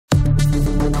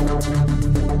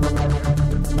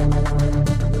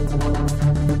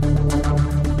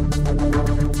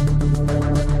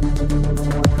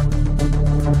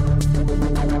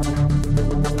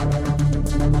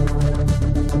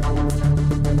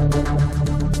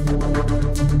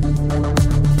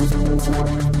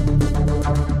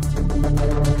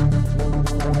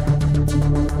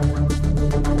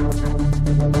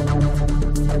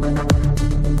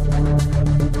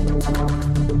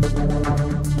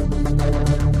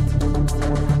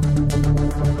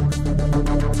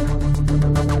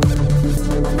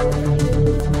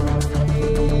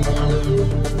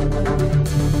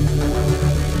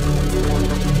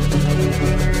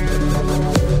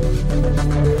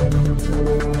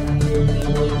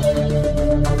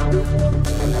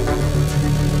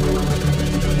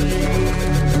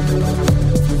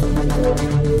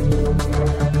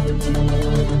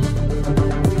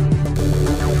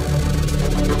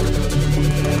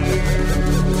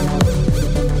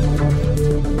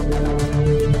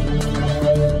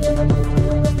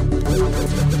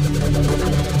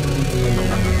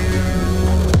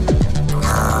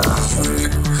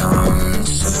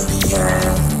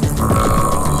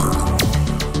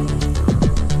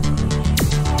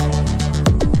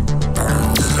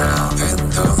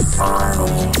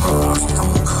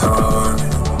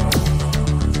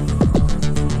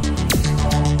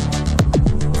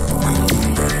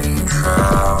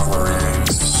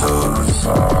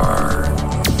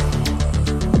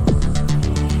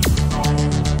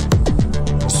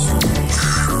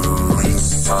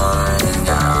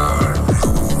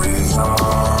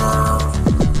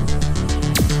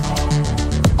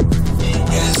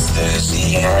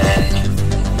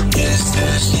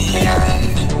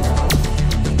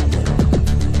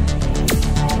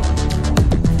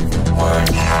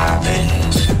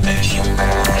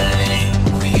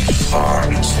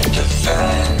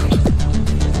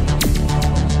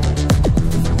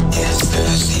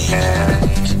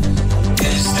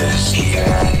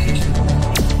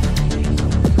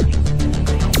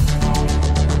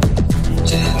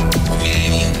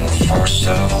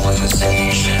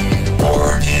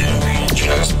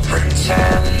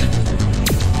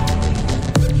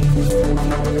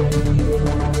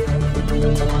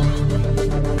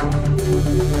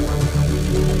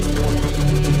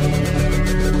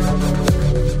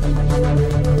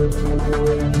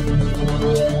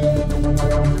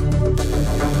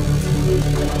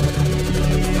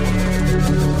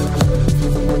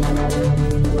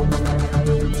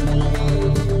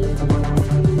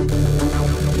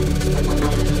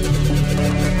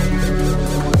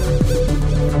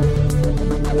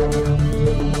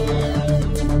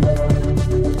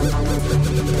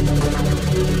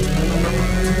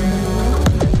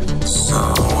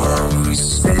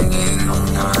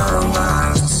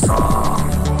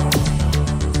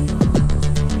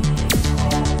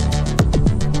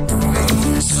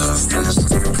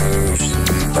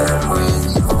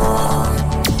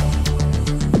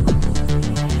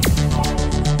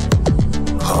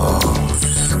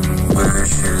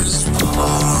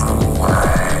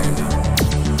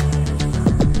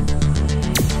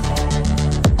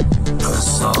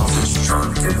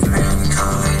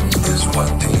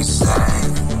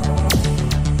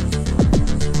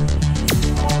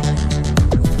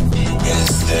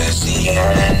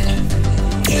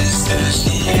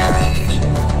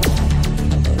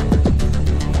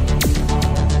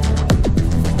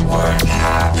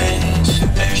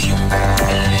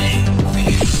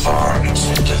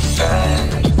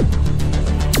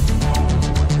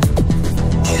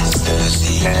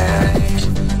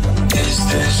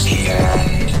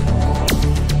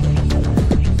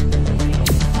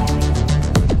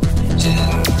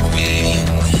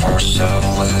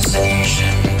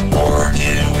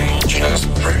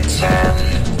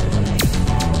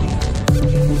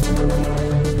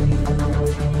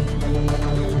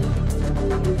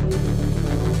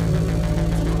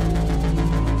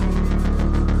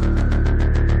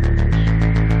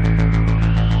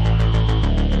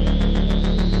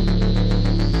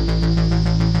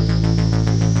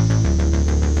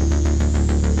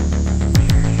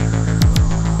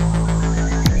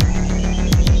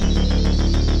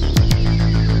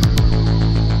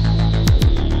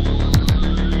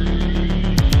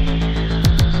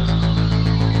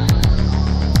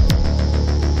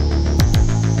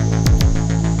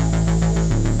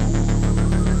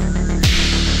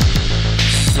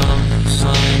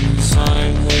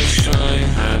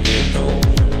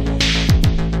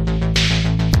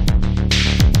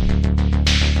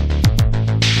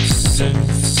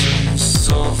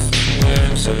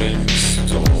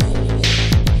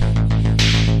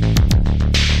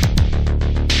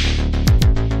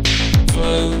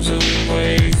float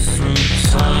away through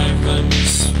time and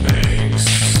space.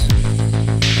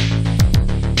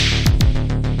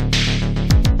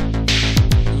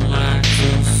 Lack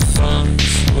of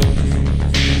funds wouldn't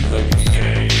be the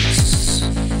case.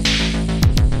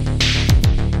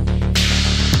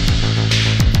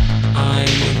 I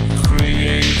would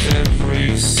create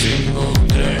every single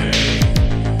day.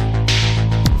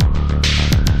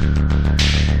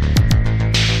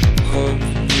 Put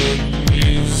good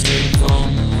music on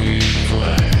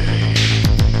replay.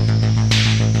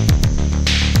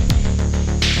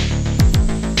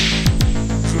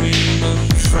 Dream of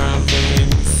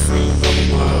traveling through the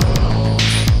world.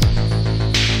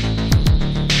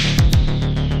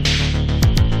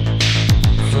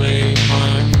 Play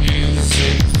my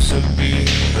music to be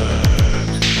heard.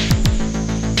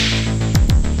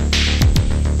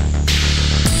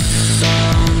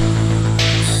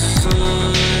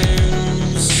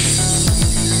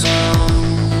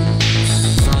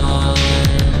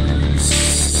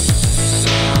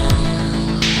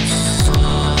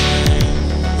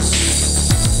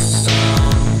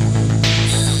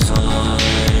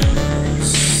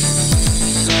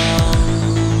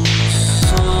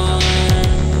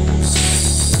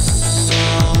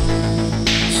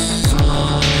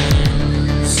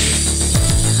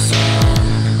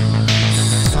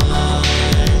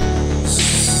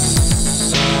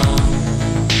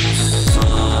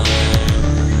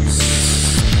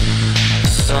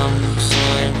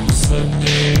 Sometimes the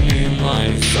daily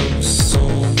life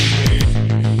absorbs me.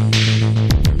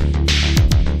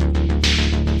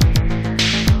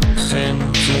 Tend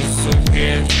to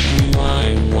forget who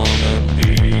I wanna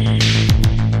be.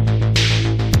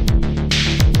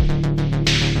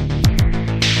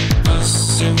 A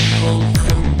simple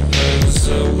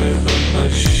composer with a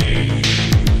machine.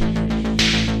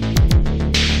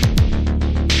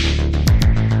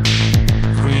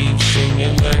 Preaching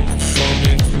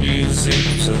electronic music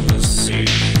to the sea.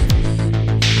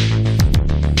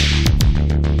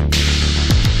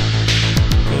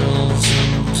 Bills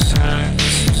and tax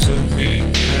to be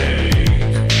paid.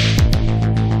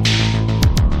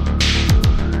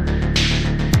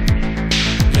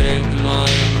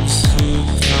 Deadlines who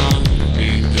can't be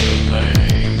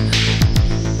delayed.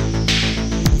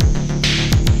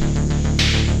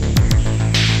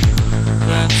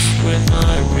 That's when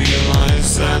I realize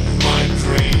that my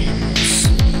dreams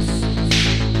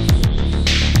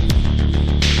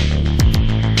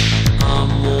are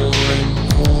more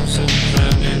important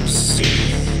than it seems.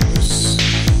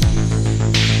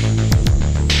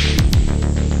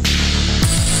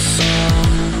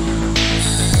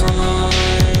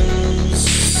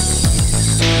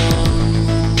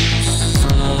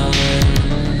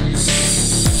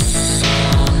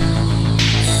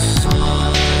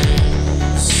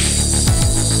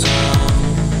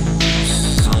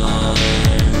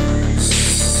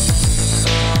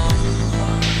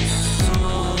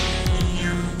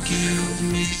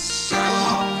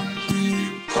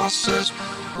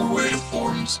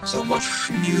 Waveforms, so much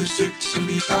music to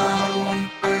be found.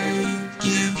 I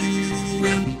give you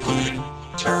input,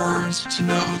 turns to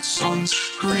notes on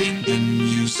screen. In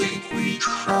music we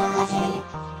travel,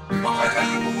 my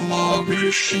analog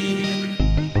machine.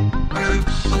 I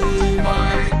play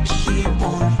my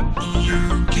keyboard, you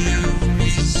give me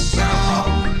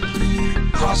sound. We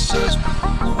process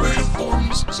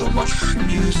waveforms, so much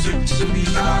music to be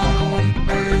found.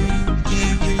 I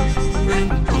give you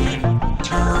input,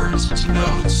 turns to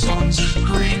notes on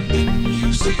screen. In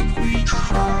music we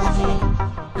travel,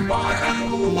 my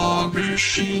analog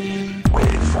machine.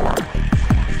 Waveform.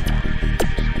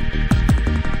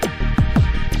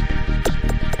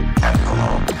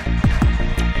 Envelope.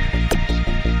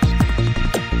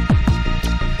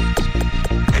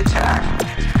 Attack.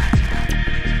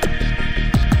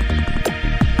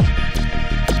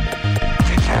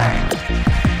 Decay.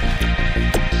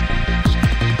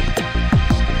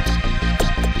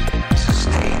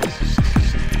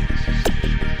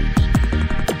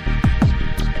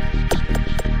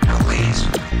 Release.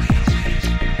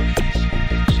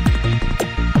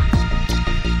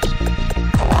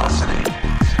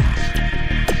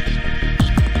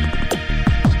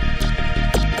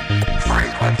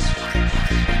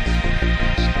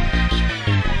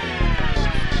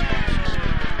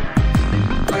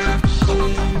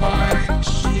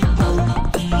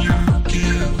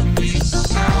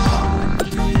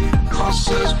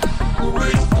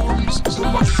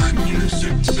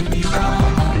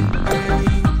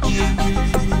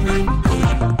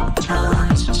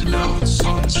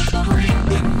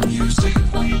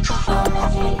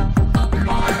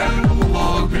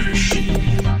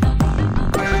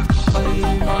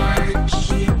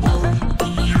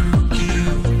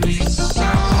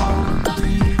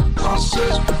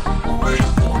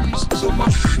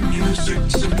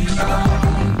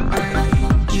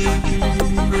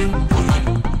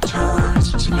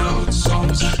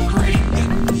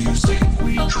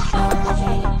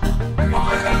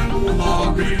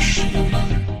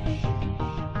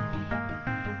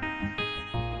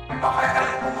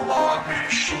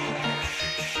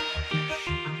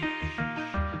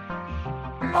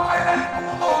 My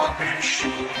analog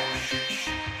machine.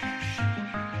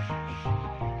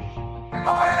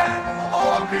 My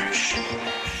analog machine.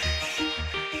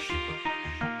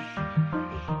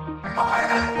 My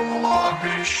analog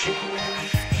machine.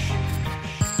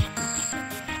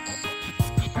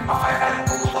 My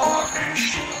analog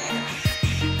machine.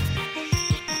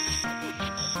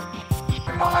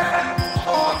 My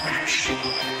analog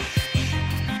machine.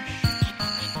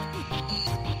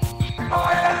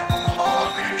 My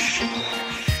analog machine.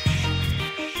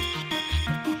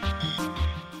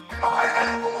 My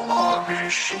analog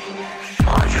machine.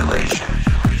 Modulation.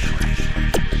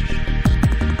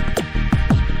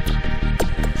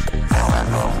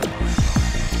 LMO.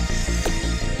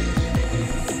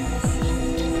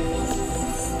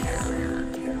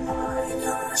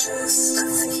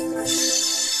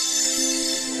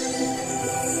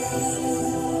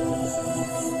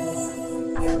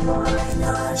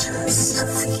 Just a